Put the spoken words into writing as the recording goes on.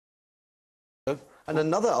And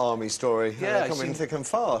another army story. Yeah, coming thick and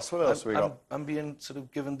fast. What else have we got? I'm being sort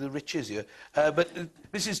of given the riches here. But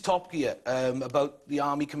this is Top Gear, about the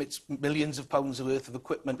army commits millions of pounds worth of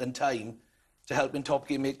equipment and time to helping Top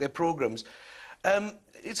Gear make their programmes.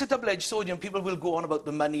 It's a double-edged sword. You know, people will go on about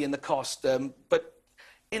the money and the cost, but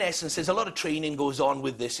in essence, there's a lot of training goes on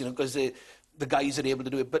with this, you know, because the guys are able to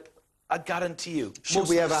do it. But I guarantee you... Should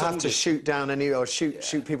we ever have to shoot down or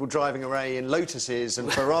shoot people driving away in Lotuses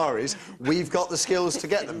and Ferraris, we've got the skills to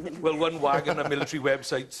get them. Well, one wag on a military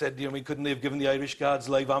website said, you know, we couldn't have given the Irish Guards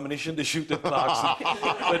live ammunition to shoot at Clarkson.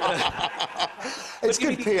 It's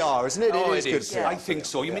good PR, isn't it? Oh, it is good PR. I think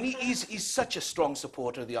so. I mean, he's such a strong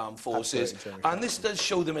supporter of the armed forces, and this does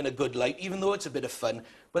show them in a good light, even though it's a bit of fun.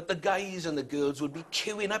 But the guys and the girls would be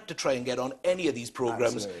queuing up to try and get on any of these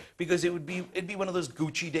programmes because it'd be one of those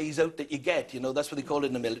Gucci days out that you get. You know, that's what they call it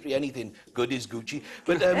in the military. Anything good is Gucci.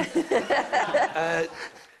 But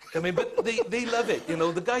I mean, but they love it. You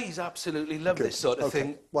know, the guys absolutely love this sort of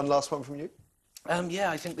thing. One last one from you.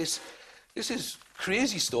 Yeah, I think this is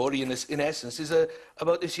crazy story in essence is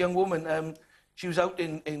about this young woman. She was out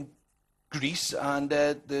in Greece and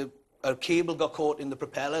her cable got caught in the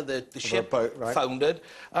propeller. The ship boat, foundered,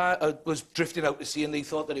 was drifting out to sea, and they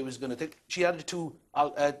thought that it was going to take... She had two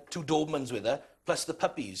Dobermans with her, plus the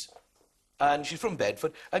puppies. And she's from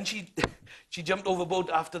Bedford, and she jumped overboard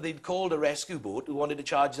after they'd called a rescue boat who wanted to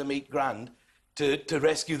charge them $8,000 to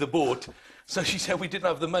rescue the boat. So she said we didn't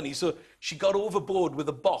have the money, so she got overboard with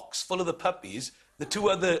a box full of the puppies. The two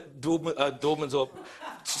other Dobermans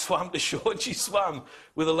swam to shore, and she swam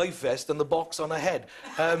with a life vest and the box on her head.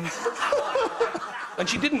 And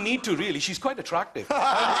she didn't need to, really. She's quite attractive.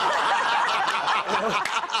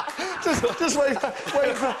 Just wait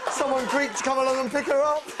for someone Greek to come along and pick her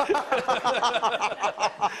up.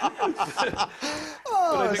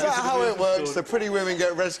 Oh, is that how it works? The pretty women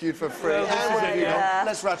get rescued for free.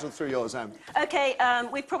 Let's rattle through yours, Anne. OK,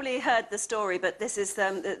 we've probably heard the story, but this is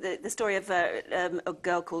the story of a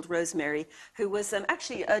girl called Rosemary, who was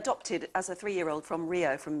actually adopted as a 3-year-old from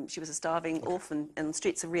Rio. She was a starving orphan in the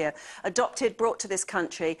streets of Rio. Adopted, brought to this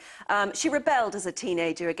country. She rebelled as a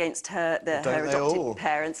teenager against her adopted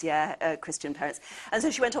parents, Christian parents. And so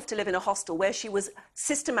she went off to live in a hostel where she was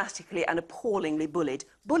systematically and appallingly bullied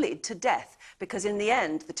to death, because in the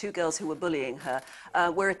end, the two girls who were bullying her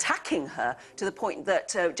were attacking her to the point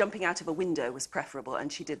that jumping out of a window was preferable,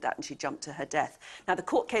 and she did that, and she jumped to her death. Now, the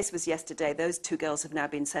court case was yesterday. Those two girls have now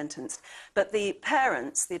been sentenced. But the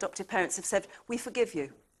parents, the adoptive parents, have said, we forgive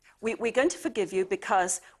you. We're going to forgive you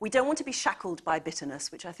because we don't want to be shackled by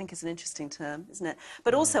bitterness, which I think is an interesting term, isn't it?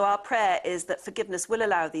 But also our prayer is that forgiveness will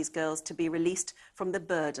allow these girls to be released from the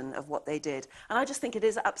burden of what they did. And I just think it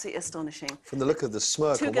is absolutely astonishing. From the look of the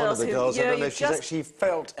smirk on one of the girls, I don't know if she's actually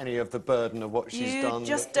felt any of the burden of what she's done. You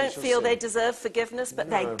just don't feel they deserve forgiveness,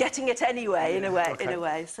 but they're getting it anyway, in a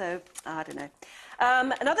way. So, I don't know.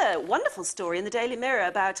 Another wonderful story in the Daily Mirror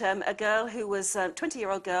about a girl who was a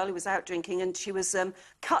 20-year-old girl who was out drinking, and she was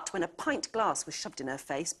cut when a pint glass was shoved in her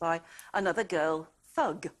face by another girl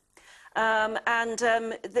thug. The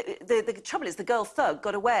trouble is the girl thug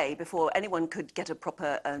got away before anyone could get a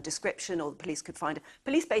proper description or the police could find her.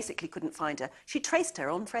 Police basically couldn't find her. She traced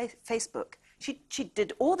her on Facebook. She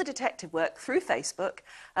did all the detective work through Facebook,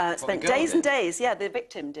 spent days and days. Yeah, the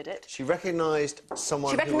victim did it. She recognised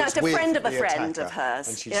someone. She recognised a friend of a friend of hers.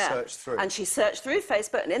 And she searched through. And she searched through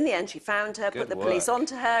Facebook, and in the end, she found her, put the police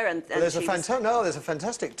onto her, and there's a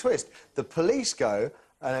fantastic twist. The police go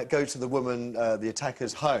to the woman, the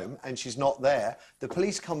attacker's home, and she's not there. The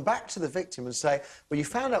police come back to the victim and say, well, you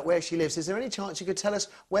found out where she lives. Is there any chance you could tell us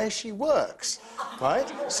where she works?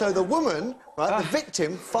 Right? So the woman, the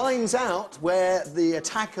victim, finds out where the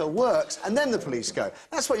attacker works, and then the police go.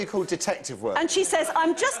 That's what you call detective work. And she says,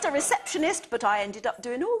 I'm just a receptionist, but I ended up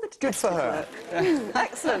doing all the detective work. Good for her.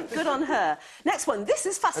 Excellent. Good on her. Next one. This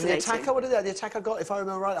is fascinating. And the attacker, what did the attacker got, if I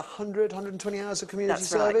remember right, 120 hours of community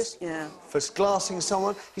service? Right, yeah. For glassing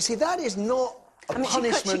someone. You see, that is not a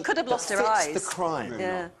punishment. She could have lost her eyes. The crime.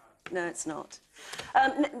 Yeah. No, it's not.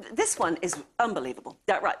 This one is unbelievable.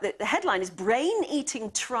 Right, the headline is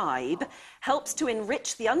Brain-Eating Tribe Helps to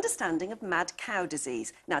Enrich the Understanding of Mad Cow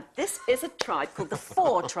Disease. Now, this is a tribe called the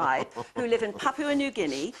Four Tribe, who live in Papua New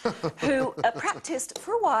Guinea, who practised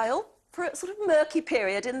for a while, for a sort of murky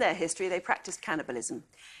period in their history, they practised cannibalism.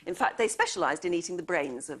 In fact, they specialised in eating the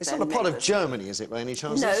brains of their neighbours. It's not a part of Germany, is it, by any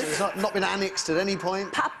chance? No. It's not been annexed at any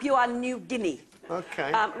point? Papua New Guinea.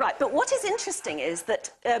 OK. Right, but what is interesting is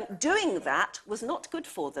that doing that was not good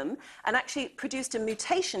for them and actually produced a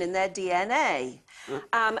mutation in their DNA.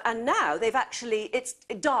 And now they've actually...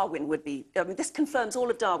 Darwin would be... this confirms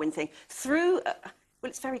all of Darwin thing. Through... Well,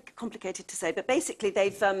 it's very complicated to say, but basically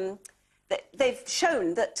they've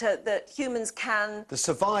shown that that humans can... The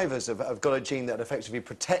survivors have got a gene that effectively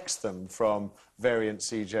protects them from variant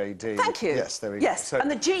CJD. Thank you. Yes, there we go. Yes, so, and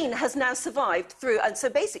the gene has now survived through... And so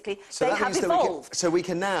basically, so they have evolved. So we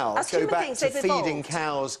can now go back beings, to feeding evolved.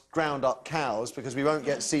 Cows, ground-up cows, because we won't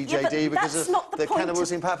get CJD because of the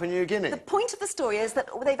cannibals in Papua New Guinea. The point of the story is that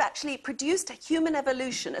they've actually produced a human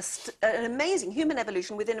evolution, an amazing human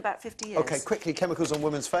evolution within about 50 years. OK, quickly, chemicals on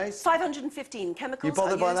women's face. 515 chemicals you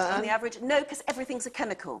bothered by that, on the average. No, because everything's a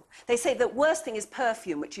chemical. They say the worst thing is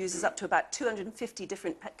perfume, which uses up to about 250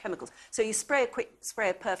 different chemicals. So you spray a quick spray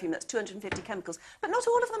of perfume, that's 250 chemicals. But not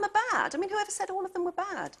all of them are bad. I mean, whoever said all of them were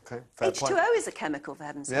bad? OK, fair H2O point. is a chemical, for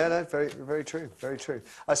heaven's sake. Yeah, no, very, very true, very true.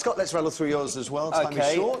 Scott, let's rattle through yours as well. Time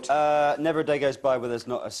is short. Never a day goes by where there's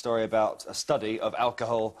not a story about a study of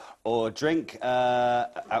alcohol or drink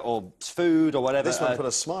or food or whatever. This one put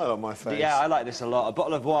a smile on my face. Yeah, I like this a lot. A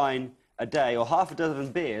bottle of wine a day or half a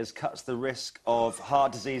dozen beers cuts the risk of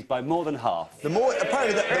heart disease by more than half.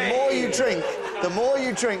 Apparently, the more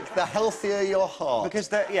you drink, the healthier your heart. Because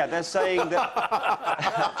they're saying that...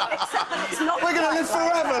 We're going to live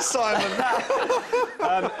forever, Simon.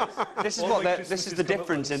 This is the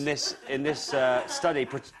difference in this study.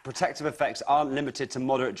 Protective effects aren't limited to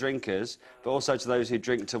moderate drinkers, but also to those who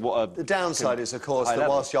drink to what are... The downside is, of course, that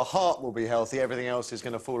whilst your heart will be healthy, everything else is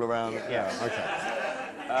going to fall around. Yeah.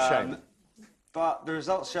 OK. Shame. But the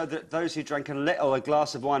results show that those who drank a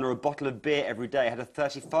glass of wine or a bottle of beer every day had a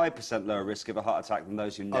 35% lower risk of a heart attack than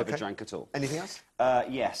those who never drank at all. Anything else?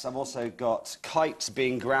 Yes, I've also got kites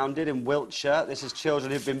being grounded in Wiltshire. This is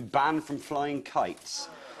children who've been banned from flying kites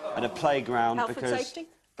at a playground Health because and safety?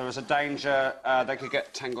 there was a danger they could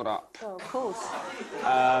get tangled up. Oh, of course.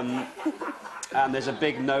 And there's a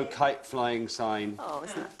big no kite flying sign. Oh,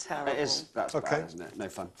 isn't that terrible? It is. That's bad, isn't it? No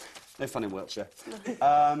fun. No fun in Wiltshire.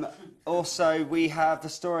 Also, we have the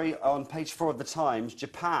story on page 4 of the Times.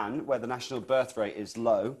 Japan, where the national birth rate is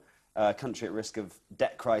low, country at risk of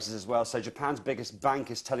debt crisis as well. So Japan's biggest bank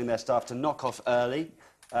is telling their staff to knock off early.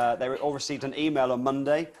 They all received an email on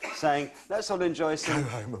Monday saying, let's all enjoy some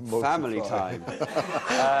family time.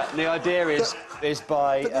 The idea is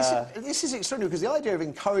by... But this is extraordinary, because the idea of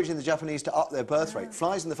encouraging the Japanese to up their birth rate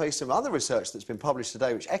flies in the face of other research that's been published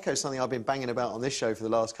today, which echoes something I've been banging about on this show for the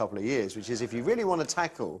last couple of years, which is if you really want to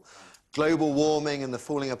tackle global warming and the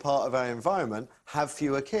falling apart of our environment, have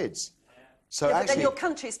fewer kids. So but actually, then your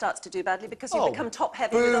country starts to do badly because you become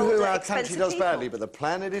top-heavy with boo-hoo, older, our expensive country does people. badly, but the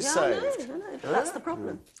planet is saved. No, that's the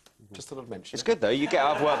problem. Just thought I'd mention It's good, though. You get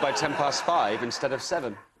out of work by 5:10 instead of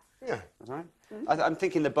 7. Yeah. That's right. I'm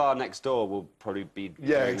thinking the bar next door will probably be...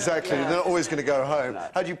 Yeah, exactly. You're not always going to go home. No.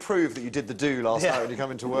 How do you prove that you did the do last night when you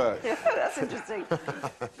come into work? Yeah, that's interesting.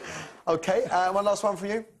 OK, one last one from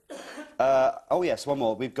you. Oh, yes, one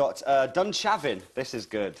more. We've got Dunchavin. This is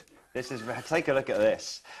good. Take a look at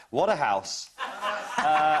this. What a house.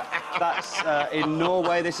 That's in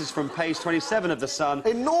Norway. This is from page 27 of The Sun.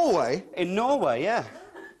 In Norway? In Norway, yeah.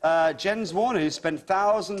 Jens Warner, who spent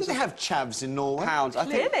thousands Do they have chavs in Norway? pounds.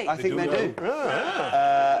 Clearly. I think they do.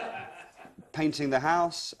 Painting the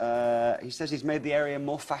house. He says he's made the area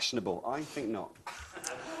more fashionable. I think not.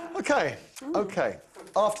 OK, OK.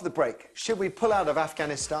 After the break, should we pull out of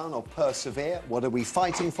Afghanistan or persevere? What are we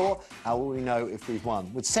fighting for? How will we know if we've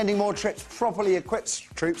won? Would sending more trips, properly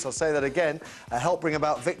equipped troops, I'll say that again, help bring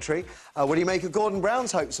about victory? What do you make of Gordon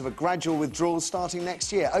Brown's hopes of a gradual withdrawal starting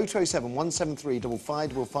next year? 0207 173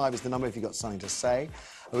 5555 is the number if you've got something to say.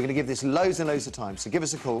 We're going to give this loads and loads of time, so give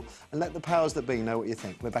us a call and let the powers that be know what you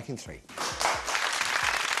think. We're back in 3.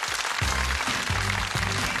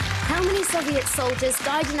 How many Soviet soldiers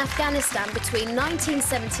died in Afghanistan between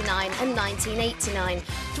 1979 and 1989?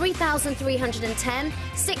 3,310,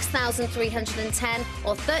 6,310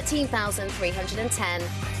 or 13,310?